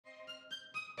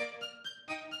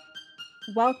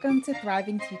Welcome to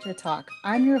Thriving Teacher Talk.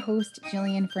 I'm your host,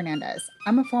 Jillian Fernandez.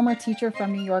 I'm a former teacher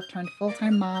from New York turned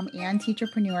full-time mom and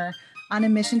teacherpreneur on a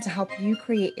mission to help you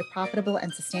create a profitable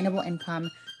and sustainable income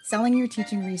selling your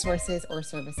teaching resources or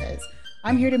services.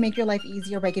 I'm here to make your life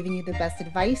easier by giving you the best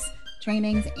advice,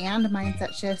 trainings, and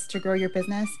mindset shifts to grow your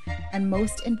business, and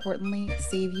most importantly,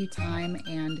 save you time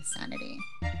and sanity.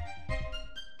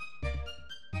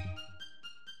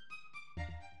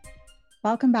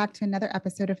 Welcome back to another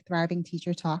episode of Thriving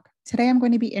Teacher Talk. Today, I'm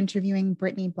going to be interviewing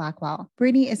Brittany Blackwell.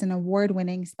 Brittany is an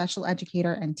award-winning special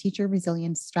educator and teacher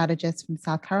resilience strategist from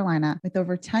South Carolina with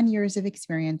over 10 years of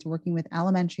experience working with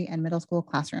elementary and middle school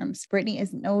classrooms. Brittany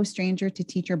is no stranger to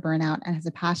teacher burnout and has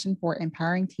a passion for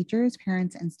empowering teachers,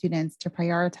 parents, and students to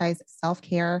prioritize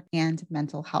self-care and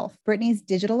mental health. Brittany's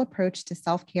digital approach to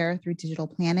self-care through digital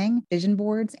planning, vision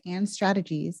boards, and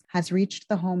strategies has reached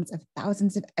the homes of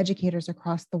thousands of educators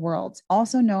across the world.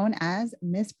 Also known as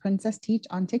Miss Princess Teach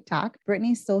on TikTok,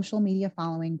 Brittany's social media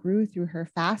following grew through her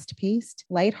fast-paced,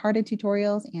 lighthearted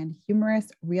tutorials and humorous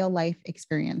real-life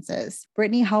experiences.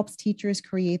 Brittany helps teachers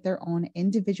create their own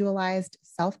individualized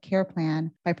self-care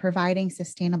plan by providing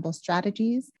sustainable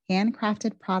strategies,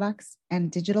 handcrafted products,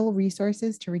 and digital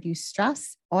resources to reduce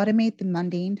stress, automate the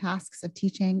mundane tasks of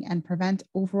teaching, and prevent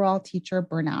overall teacher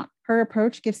burnout. Her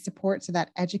approach gives support so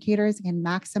that educators can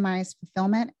maximize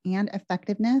fulfillment and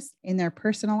effectiveness in their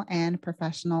personal and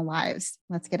professional lives.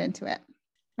 Let's get into it.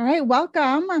 All right,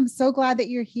 welcome. I'm so glad that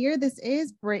you're here. This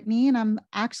is Brittany, and I'm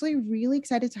actually really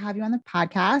excited to have you on the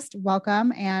podcast.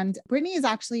 Welcome. And Brittany is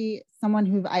actually someone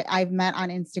who I've met on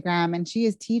Instagram, and she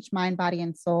is Teach Mind, Body,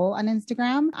 and Soul on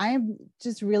Instagram. I am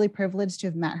just really privileged to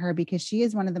have met her because she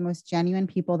is one of the most genuine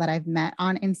people that I've met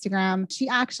on Instagram. She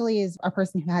actually is a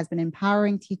person who has been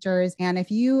empowering teachers. And if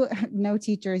you know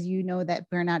teachers, you know that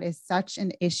burnout is such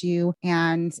an issue.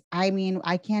 And I mean,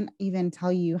 I can't even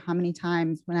tell you how many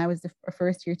times when I was the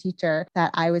first year teacher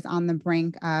that I was on the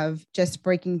brink of just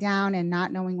breaking down and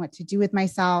not knowing what to do with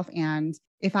myself. And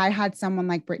if I had someone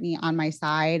like Brittany on my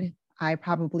side, I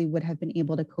probably would have been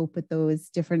able to cope with those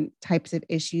different types of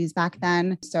issues back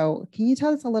then. So can you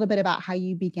tell us a little bit about how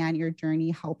you began your journey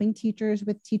helping teachers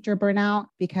with teacher burnout?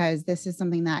 Because this is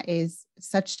something that is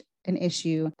such an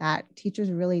issue that teachers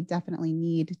really definitely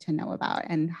need to know about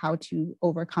and how to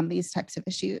overcome these types of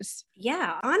issues.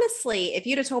 Yeah, honestly, if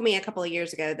you'd have told me a couple of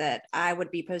years ago that I would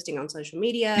be posting on social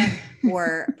media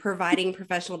or providing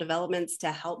professional developments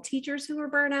to help teachers who were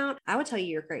burnout, I would tell you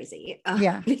you're crazy.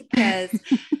 Because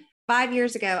 5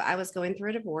 years ago, I was going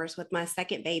through a divorce with my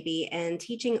second baby and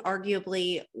teaching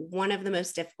arguably one of the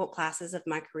most difficult classes of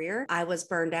my career. I was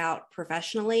burned out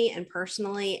professionally and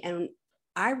personally, and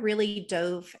I really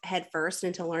dove headfirst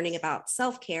into learning about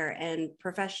self-care and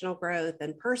professional growth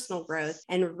and personal growth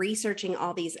and researching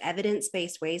all these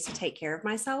evidence-based ways to take care of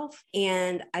myself.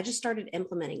 And I just started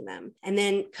implementing them. And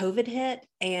then COVID hit,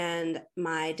 and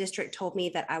my district told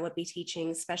me that I would be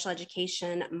teaching special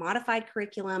education, modified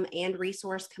curriculum, and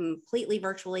resource completely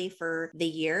virtually for the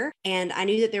year. And I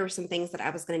knew that there were some things that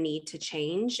I was going to need to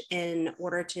change in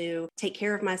order to take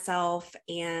care of myself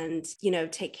and,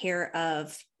 take care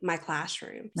of my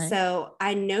classroom. Right. So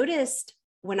I noticed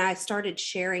when I started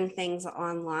sharing things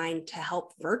online to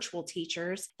help virtual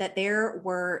teachers that there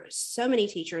were so many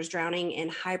teachers drowning in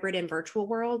hybrid and virtual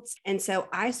worlds. And so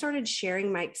I started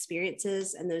sharing my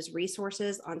experiences and those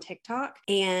resources on TikTok.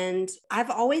 And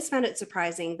I've always found it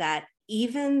surprising that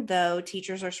even though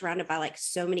teachers are surrounded by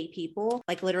so many people,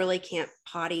 literally can't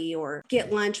potty or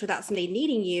get lunch without somebody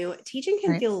needing you, teaching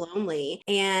can feel lonely.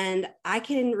 And I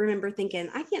can remember thinking,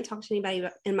 I can't talk to anybody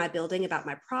in my building about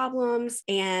my problems.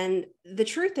 And the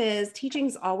truth is,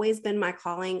 teaching's always been my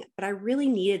calling, but I really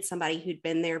needed somebody who'd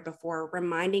been there before,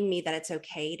 reminding me that it's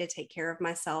okay to take care of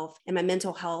myself and my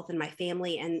mental health and my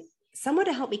family, and someone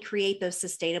to help me create those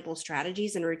sustainable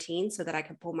strategies and routines so that I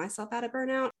could pull myself out of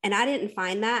burnout. And I didn't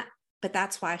find that. But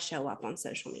that's why I show up on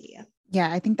social media.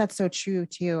 Yeah, I think that's so true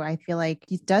too. I feel like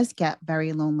it does get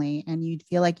very lonely, and you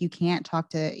feel like you can't talk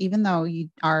to, even though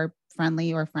you are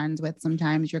friendly or friends with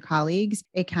sometimes your colleagues,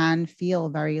 it can feel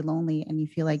very lonely, and you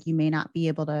feel like you may not be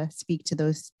able to speak to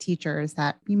those teachers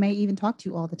that you may even talk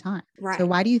to all the time. Right. So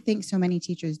why do you think so many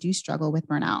teachers do struggle with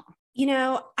burnout?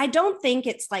 I don't think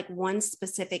it's one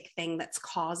specific thing that's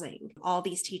causing all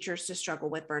these teachers to struggle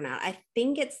with burnout. I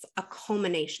think it's a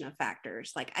culmination of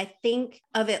factors. I think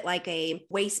of it like a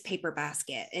waste paper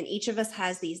basket, and each of us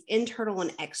has these internal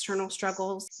and external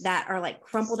struggles that are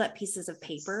crumpled up pieces of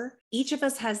paper. Each of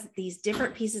us has these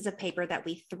different pieces of paper that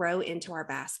we throw into our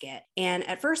basket. And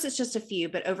at first it's just a few,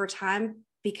 but over time,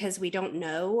 because we don't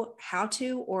know how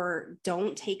to, or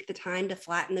don't take the time to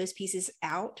flatten those pieces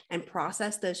out and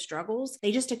process those struggles,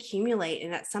 they just accumulate.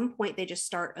 And at some point they just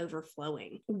start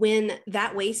overflowing. When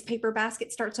that waste paper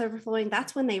basket starts overflowing,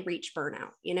 that's when they reach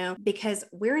burnout, because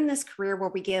we're in this career where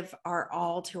we give our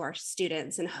all to our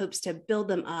students in hopes to build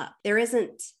them up. There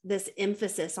isn't this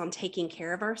emphasis on taking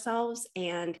care of ourselves.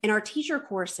 And in our teacher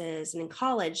courses and in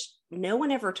college, no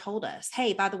one ever told us,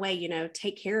 hey, by the way,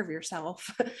 take care of yourself.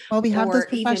 Well, we have those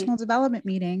professional development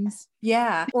meetings.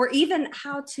 Yeah. Or even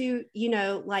how to,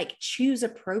 choose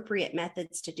appropriate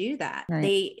methods to do that.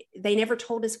 Right. They never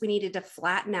told us we needed to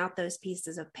flatten out those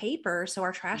pieces of paper so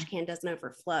our trash can doesn't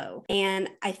overflow. And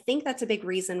I think that's a big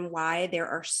reason why there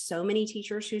are so many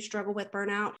teachers who struggle with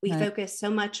burnout. We focus so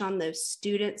much on those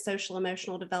student social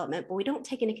emotional development, but we don't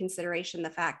take into consideration the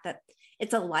fact that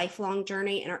it's a lifelong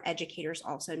journey, and our educators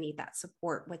also need that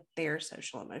support with their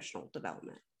social emotional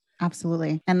development.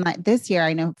 Absolutely. And this year,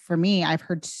 I know for me, I've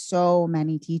heard so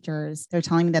many teachers, they're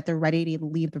telling me that they're ready to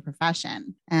leave the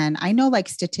profession. And I know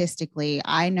statistically,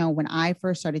 I know when I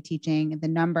first started teaching, the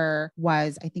number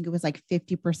was, I think it was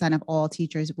 50% of all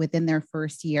teachers within their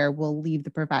first year will leave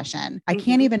the profession. I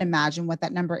can't even imagine what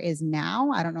that number is now.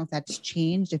 I don't know if that's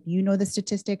changed, if you know the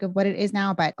statistic of what it is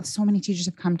now, but so many teachers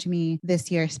have come to me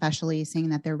this year, especially saying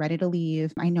that they're ready to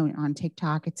leave. I know on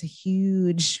TikTok, it's a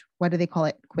huge, what do they call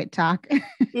it? Quit talk.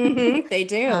 They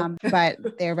do. But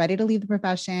they're ready to leave the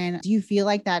profession. Do you feel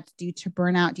like that's due to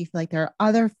burnout? Do you feel like there are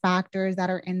other factors that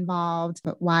are involved?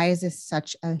 But why is this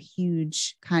such a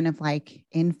huge kind of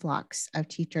influx of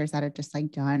teachers that are just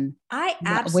done?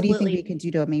 What do you think we can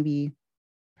do to maybe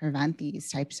prevent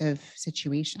these types of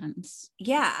situations?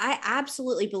 Yeah, I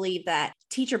absolutely believe that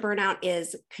teacher burnout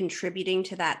is contributing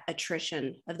to that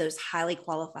attrition of those highly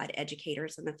qualified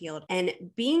educators in the field. And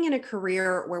being in a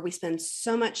career where we spend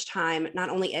so much time not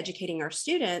only educating our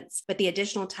students, but the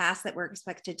additional tasks that we're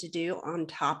expected to do on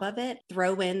top of it,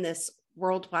 throw in this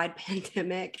worldwide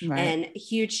pandemic and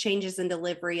huge changes in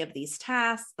delivery of these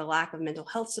tasks, the lack of mental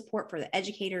health support for the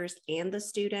educators and the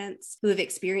students who have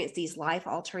experienced these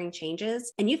life-altering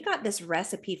changes. And you've got this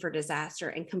recipe for disaster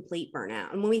and complete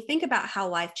burnout. And when we think about how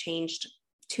life changed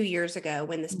 2 years ago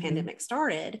when this pandemic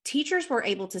started, teachers were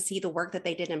able to see the work that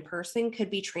they did in person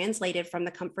could be translated from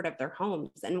the comfort of their homes.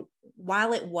 And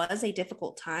while it was a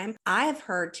difficult time, I have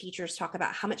heard teachers talk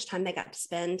about how much time they got to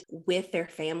spend with their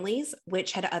families,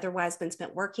 which had otherwise been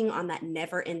spent working on that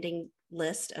never-ending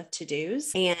list of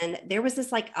to-dos. And there was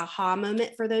this aha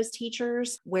moment for those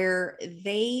teachers where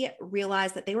they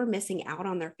realized that they were missing out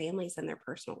on their families and their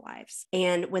personal lives.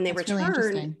 And when they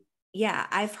returned, yeah,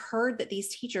 I've heard that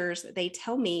these teachers, they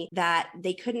tell me that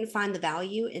they couldn't find the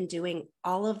value in doing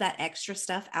all of that extra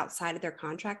stuff outside of their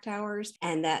contract hours,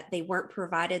 and that they weren't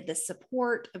provided the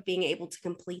support of being able to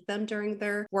complete them during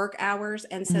their work hours.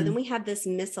 And so then we have this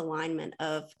misalignment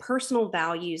of personal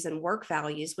values and work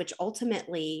values, which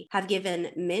ultimately have given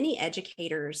many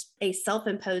educators a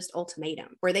self-imposed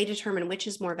ultimatum where they determine which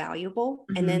is more valuable.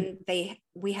 And then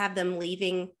we have them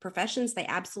leaving professions they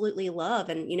absolutely love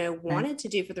and, wanted to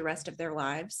do for the rest of their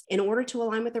lives in order to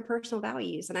align with their personal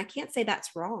values. And I can't say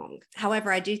that's wrong.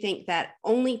 However, I do think that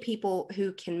only people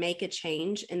who can make a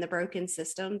change in the broken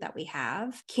system that we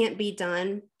have can't be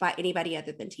done by anybody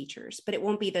other than teachers. But it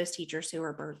won't be those teachers who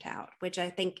are burnt out, which I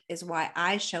think is why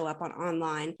I show up on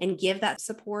online and give that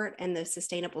support and those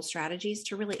sustainable strategies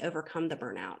to really overcome the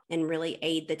burnout and really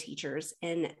aid the teachers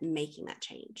in making that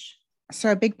change. So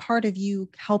a big part of you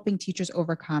helping teachers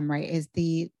overcome, right, is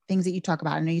the things that you talk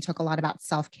about. I know you talk a lot about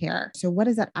self-care. So what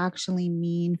does that actually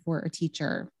mean for a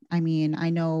teacher? I mean, I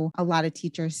know a lot of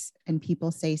teachers and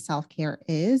people say self-care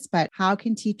is, but how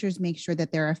can teachers make sure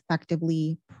that they're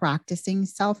effectively practicing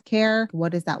self-care?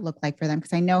 What does that look like for them?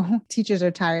 Because I know teachers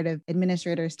are tired of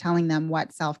administrators telling them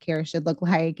what self-care should look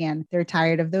like, and they're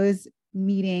tired of those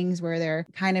meetings where they're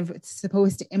kind of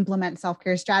supposed to implement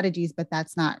self-care strategies, but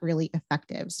that's not really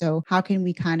effective. So how can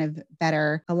we kind of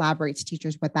better elaborate to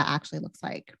teachers what that actually looks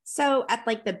like? So at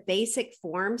the basic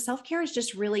form, self-care is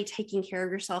just really taking care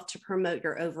of yourself to promote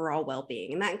your overall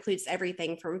well-being. And that includes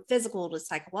everything from physical to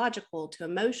psychological to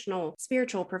emotional,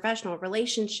 spiritual, professional,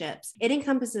 relationships. It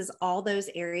encompasses all those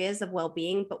areas of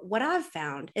well-being. But what I've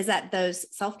found is that those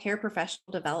self-care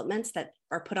professional developments that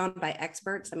are put on by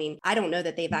experts. I mean, I don't know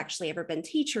that they've actually ever been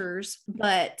teachers,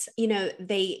 but,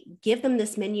 they give them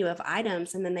this menu of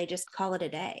items and then they just call it a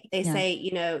day. They say,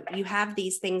 you have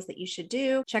these things that you should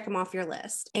do, check them off your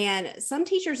list. And some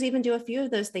teachers even do a few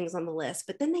of those things on the list,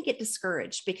 but then they get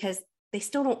discouraged because they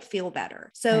still don't feel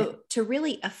better. So to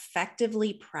really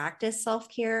effectively practice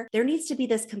self-care, there needs to be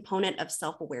this component of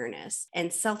self-awareness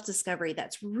and self-discovery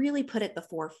that's really put at the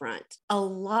forefront. A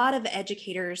lot of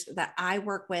educators that I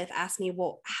work with ask me,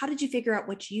 well, how did you figure out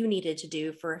what you needed to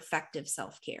do for effective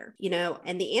self-care?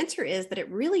 And the answer is that it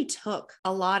really took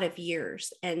a lot of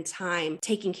years and time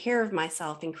taking care of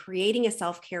myself and creating a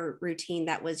self-care routine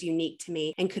that was unique to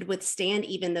me and could withstand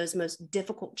even those most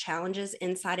difficult challenges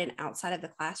inside and outside of the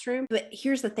classroom. But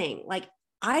here's the thing, like,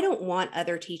 I don't want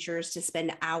other teachers to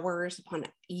spend hours upon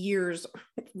years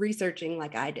researching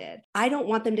like I did. I don't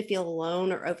want them to feel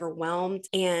alone or overwhelmed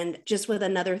and just with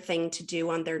another thing to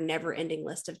do on their never-ending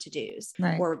list of to-dos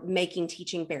or making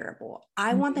teaching bearable.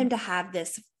 I want them to have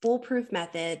this foolproof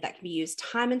method that can be used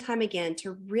time and time again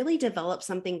to really develop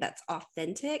something that's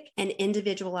authentic and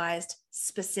individualized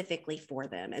specifically for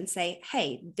them and say,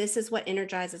 hey, this is what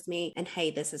energizes me. And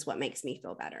hey, this is what makes me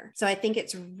feel better. So I think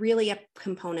it's really a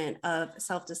component of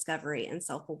self-discovery and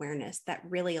self-awareness that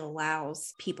really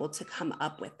allows people to come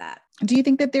up with that. Do you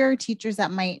think that there are teachers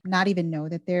that might not even know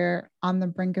that they're on the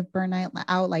brink of burnout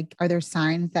out? Like, are there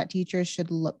signs that teachers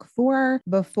should look for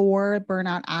before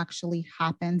burnout actually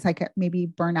happens? Like maybe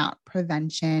burnout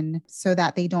prevention so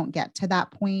that they don't get to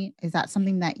that point? Is that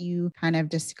something that you kind of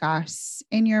discuss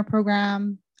in your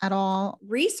program at all?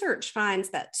 Research finds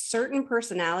that certain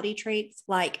personality traits,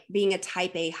 like being a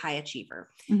type A high achiever,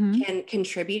 can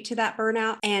contribute to that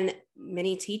burnout. And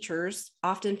many teachers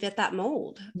often fit that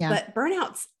mold. But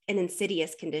burnout's an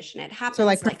insidious condition. It happens. So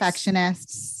like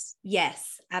perfectionists.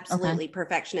 Yes, absolutely. Okay.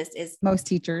 Perfectionist is most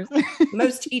teachers.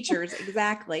 Most teachers,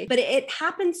 exactly. But it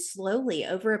happens slowly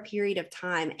over a period of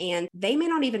time, and they may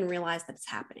not even realize that it's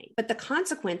happening. But the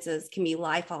consequences can be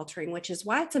life-altering, which is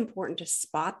why it's important to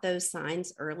spot those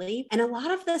signs early. And a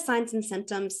lot of the signs and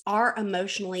symptoms are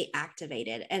emotionally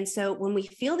activated. And so when we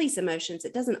feel these emotions,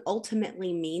 it doesn't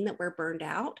ultimately mean that we're burned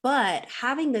out, but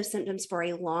having those symptoms for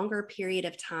a longer period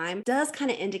of time does kind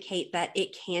of indicate that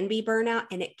it can be burnout,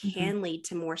 and it can lead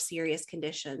to more serious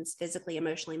conditions, physically,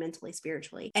 emotionally, mentally,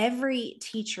 spiritually. Every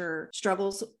teacher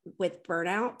struggles with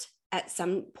burnout at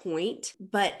some point,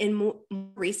 but in more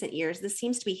recent years, this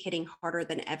seems to be hitting harder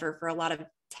than ever for a lot of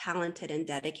talented and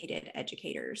dedicated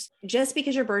educators. Just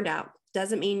because you're burned out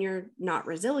doesn't mean you're not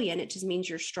resilient. It just means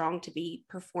you're strong to be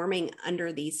performing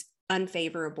under these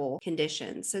unfavorable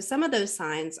conditions. So some of those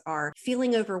signs are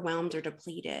feeling overwhelmed or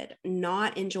depleted,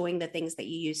 not enjoying the things that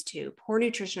you used to, poor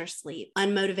nutrition or sleep,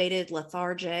 unmotivated,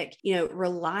 lethargic,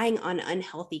 relying on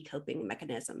unhealthy coping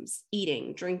mechanisms,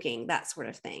 eating, drinking, that sort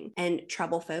of thing, and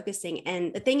trouble focusing.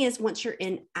 And the thing is, once you're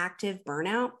in active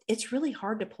burnout, it's really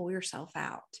hard to pull yourself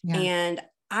out. And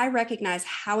I recognize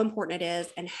how important it is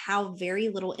and how very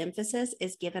little emphasis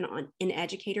is given in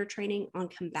educator training on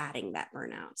combating that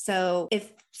burnout. So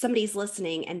if somebody's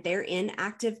listening and they're in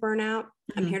active burnout,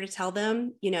 I'm here to tell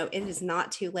them, it is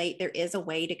not too late. There is a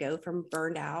way to go from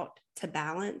burned out to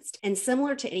balanced. And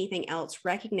similar to anything else,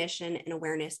 recognition and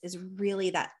awareness is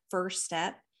really that first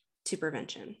step to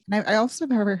prevention. And I also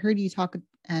have heard you talk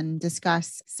and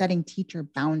discuss setting teacher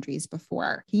boundaries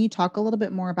before. Can you talk a little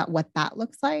bit more about what that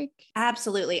looks like?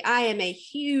 Absolutely. I am a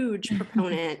huge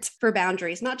proponent for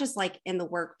boundaries, not just like in the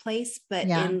workplace, but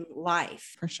in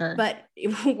life. For sure. But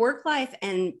work life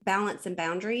and balance and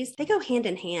boundaries, they go hand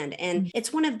in hand. And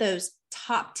it's one of those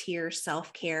top tier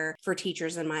self-care for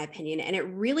teachers, in my opinion. And it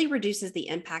really reduces the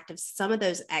impact of some of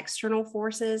those external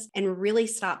forces and really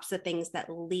stops the things that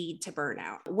lead to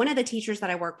burnout. One of the teachers that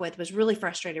I work with was really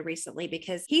frustrated recently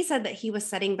because he said that he was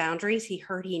setting boundaries he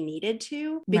heard he needed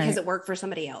to because it worked for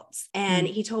somebody else. And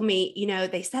he told me,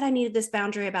 they said I needed this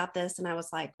boundary about this. And I was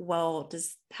like, well,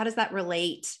 how does that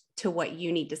relate to what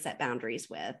you need to set boundaries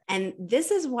with? And this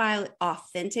is why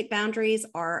authentic boundaries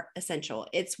are essential.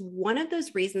 It's one of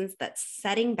those reasons that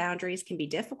setting boundaries can be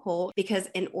difficult, because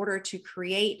in order to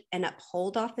create and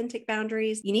uphold authentic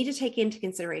boundaries, you need to take into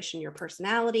consideration your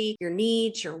personality, your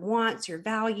needs, your wants, your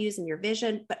values, and your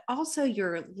vision, but also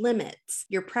your limits,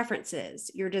 your preferences,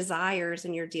 your desires,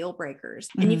 and your deal breakers.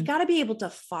 And you've got to be able to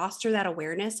foster that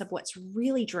awareness of what's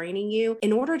really draining you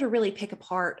in order to really pick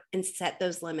apart and set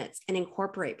those limits and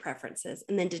incorporate preferences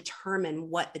and then determine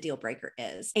what the deal breaker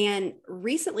is. And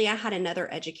recently I had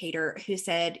another educator who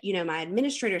said, my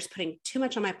administrator is putting too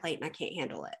much on my plate and I can't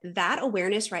handle it. That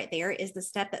awareness right there is the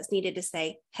step that's needed to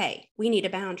say, hey, we need a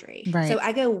boundary. Right. So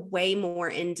I go way more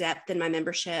in depth in my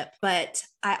membership, but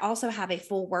I also have a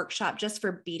full workshop just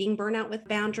for beating burnout with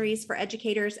boundaries for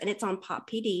educators, and it's on Pop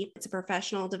PD. It's a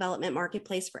professional development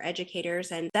marketplace for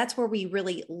educators. And that's where we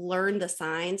really learn the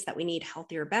signs that we need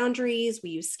healthier boundaries.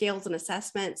 We use scales and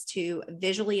assessments to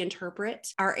visually interpret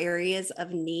our areas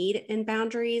of need in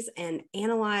boundaries and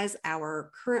analyze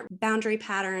our current boundary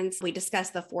patterns. We discuss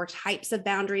the 4 types of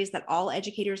boundaries that all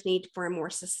educators need for a more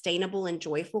sustainable and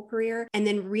joyful career, and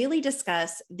then really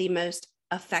discuss the most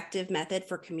effective method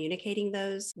for communicating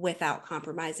those without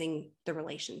compromising the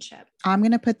relationship. I'm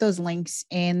going to put those links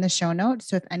in the show notes.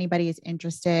 So if anybody is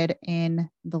interested in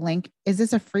the link, is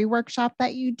this a free workshop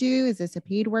that you do? Is this a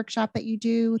paid workshop that you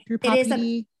do through Pop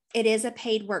PD? It is a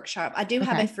paid workshop. I do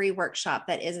have a free workshop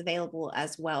that is available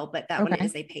as well, but that one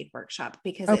is a paid workshop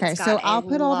because it's got so I'll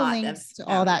put all the links to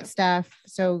all that stuff.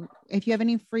 So if you have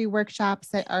any free workshops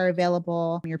that are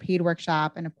available, your paid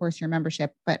workshop, and of course your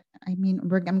membership, but I mean,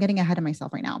 I'm getting ahead of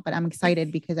myself right now, but I'm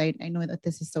excited because I know that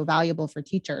this is so valuable for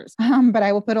teachers. But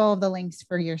I will put all of the links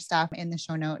for your stuff in the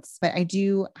show notes. But I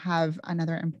do have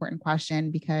another important question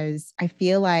because I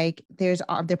feel like there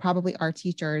probably are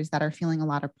teachers that are feeling a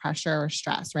lot of pressure or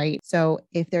stress, right? So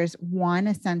if there's one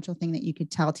essential thing that you could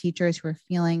tell teachers who are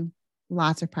feeling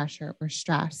lots of pressure or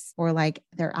stress, or like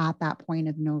they're at that point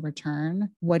of no return,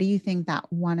 what do you think that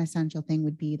one essential thing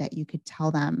would be that you could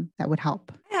tell them that would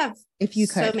help? I have if you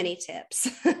could. So many tips.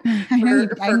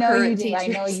 I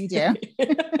know you do.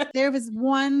 There was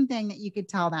one thing that you could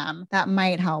tell them that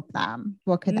might help them.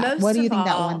 What do you think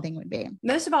that one thing would be?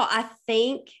 Most of all, I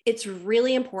think it's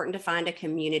really important to find a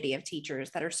community of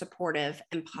teachers that are supportive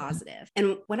and positive.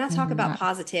 And when I talk about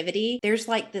positivity, there's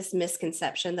like this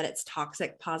misconception that it's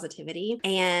toxic positivity.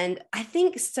 And I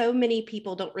think so many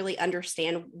people don't really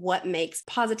understand what makes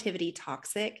positivity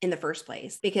toxic in the first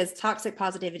place, because toxic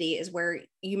positivity is where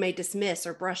you may dismiss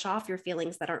or brush off your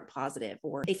feelings that aren't positive,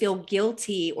 or they feel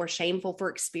guilty or shameful for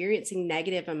experiencing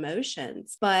negative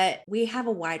emotions. But we have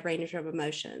a wide range of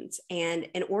emotions. And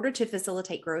in order to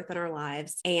facilitate growth in our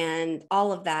lives and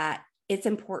all of that, it's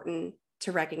important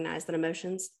to recognize that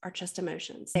emotions are just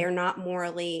emotions. They are not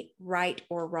morally right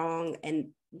or wrong. And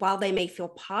while they may feel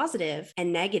positive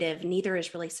and negative, neither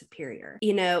is really superior.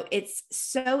 You know, it's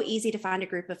so easy to find a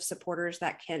group of supporters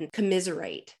that can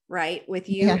commiserate, right, with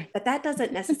you, but that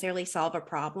doesn't necessarily solve a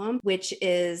problem, which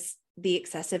is the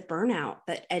excessive burnout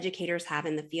that educators have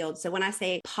in the field. So when I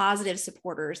say positive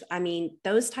supporters, I mean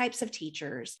those types of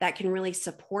teachers that can really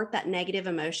support that negative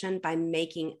emotion by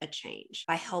making a change,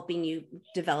 by helping you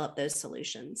develop those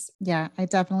solutions. Yeah, I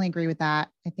definitely agree with that.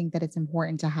 I think that it's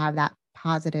important to have that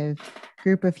positive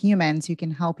group of humans who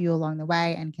can help you along the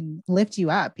way and can lift you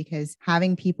up, because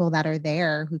having people that are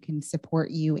there who can support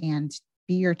you and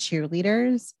be your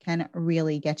cheerleaders can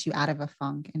really get you out of a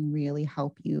funk and really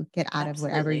help you get out of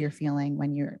whatever you're feeling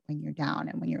when you're down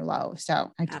and when you're low.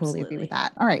 So I totally agree with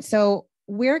that. All right. So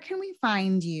where can we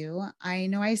find you? I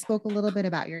know I spoke a little bit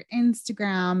about your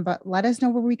Instagram, but let us know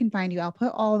where we can find you. I'll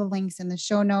put all the links in the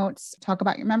show notes, talk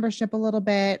about your membership a little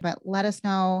bit, but let us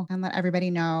know and let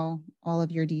everybody know all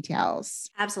of your details.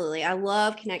 Absolutely. I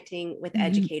love connecting with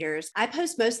educators. I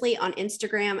post mostly on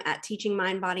Instagram at Teaching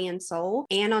Mind, Body, and Soul,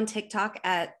 and on TikTok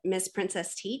at Miss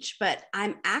Princess Teach. But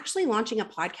I'm actually launching a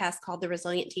podcast called the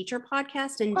Resilient Teacher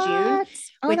Podcast in June,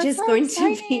 which is going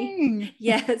to be,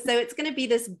 so it's going to be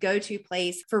this go-to place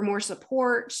for more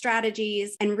support,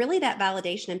 strategies, and really that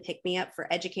validation and pick me up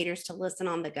for educators to listen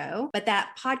on the go. But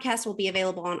that podcast will be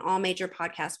available on all major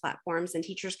podcast platforms, and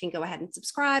teachers can go ahead and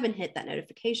subscribe and hit that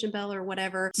notification bell or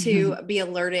whatever to be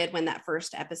alerted when that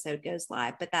first episode goes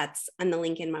live. But that's on the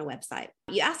link in my website.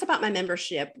 You asked about my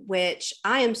membership, which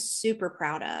I am super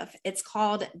proud of. It's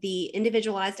called the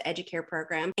Individualized Educare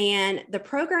Program. And the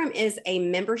program is a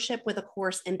membership with a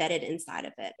course embedded inside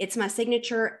of it. It's my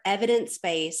signature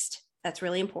evidence-based, that's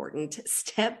really important,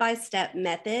 step-by-step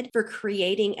method for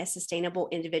creating a sustainable,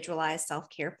 individualized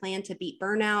self-care plan to beat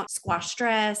burnout, squash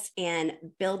stress, and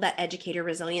build that educator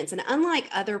resilience. And unlike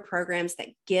other programs that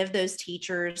give those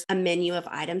teachers a menu of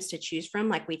items to choose from,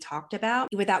 like we talked about,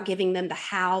 without giving them the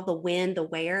how, the when, the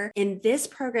where, in this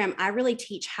program, I really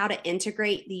teach how to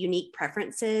integrate the unique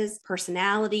preferences,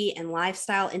 personality, and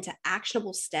lifestyle into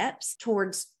actionable steps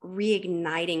towards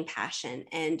reigniting passion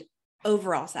and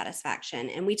overall satisfaction.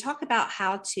 And we talk about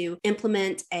how to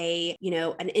implement an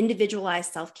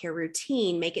individualized self-care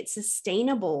routine, make it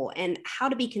sustainable, and how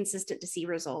to be consistent to see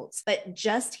results. But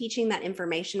just teaching that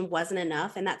information wasn't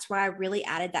enough. And that's why I really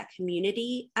added that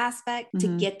community aspect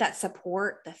to get that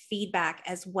support, the feedback,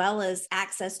 as well as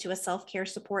access to a self-care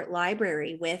support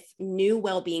library with new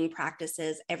well-being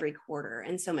practices every quarter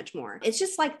and so much more. It's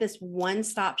just like this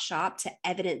one-stop shop to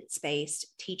evidence-based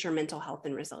teacher mental health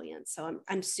and resilience. So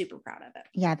I'm super proud proud of it.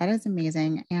 Yeah, that is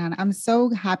amazing. And I'm so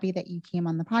happy that you came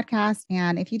on the podcast.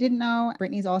 And if you didn't know,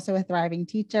 Brittany's also a thriving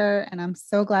teacher. And I'm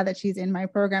so glad that she's in my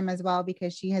program as well,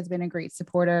 because she has been a great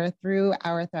supporter through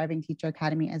our Thriving Teacher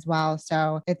Academy as well.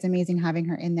 So it's amazing having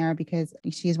her in there because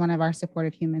she's one of our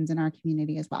supportive humans in our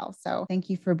community as well. So thank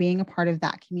you for being a part of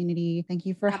that community. Thank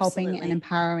you for helping and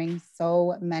empowering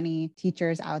so many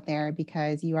teachers out there,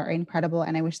 because you are incredible.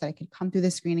 And I wish that I could come through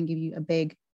the screen and give you a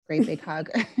great big hug.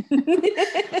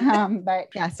 But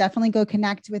yes, definitely go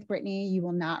connect with Brittany. You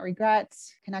will not regret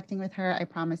connecting with her. I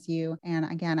promise you. And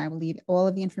again, I will leave all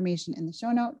of the information in the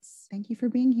show notes. Thank you for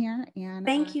being here. And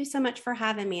thank you so much for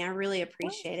having me. I really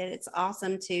appreciate it. It's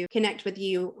awesome to connect with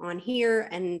you on here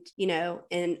and,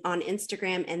 and on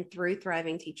Instagram and through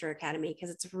Thriving Teacher Academy,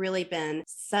 because it's really been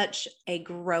such a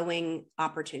growing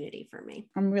opportunity for me.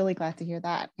 I'm really glad to hear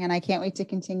that. And I can't wait to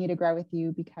continue to grow with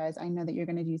you, because I know that you're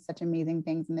going to do such amazing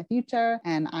things in the future.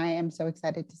 And I am so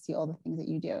excited to see all the things that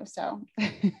you do. So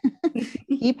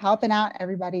keep helping out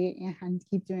everybody and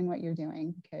keep doing what you're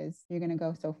doing, because you're going to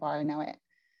go so far. I know it.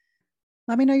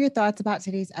 Let me know your thoughts about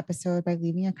today's episode by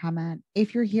leaving a comment.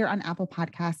 If you're here on Apple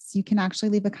Podcasts, you can actually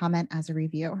leave a comment as a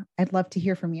review. I'd love to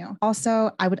hear from you. Also,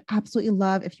 I would absolutely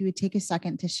love if you would take a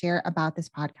second to share about this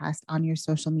podcast on your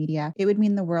social media. It would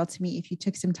mean the world to me if you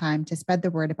took some time to spread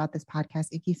the word about this podcast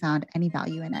if you found any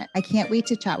value in it. I can't wait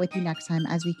to chat with you next time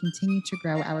as we continue to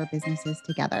grow our businesses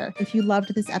together. If you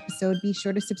loved this episode, be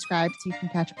sure to subscribe so you can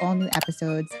catch all new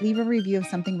episodes. Leave a review if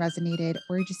something resonated,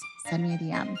 or just send me a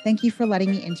DM. Thank you for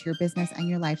letting me into your business and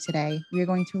your life today. We are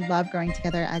going to love growing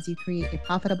together as you create a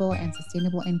profitable and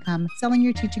sustainable income selling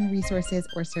your teaching resources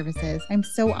or services. I'm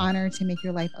so honored to make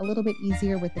your life a little bit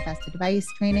easier with the best advice,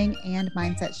 training, and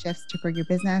mindset shifts to grow your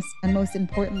business, and most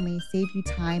importantly, save you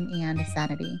time and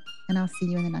sanity. And I'll see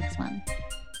you in the next one.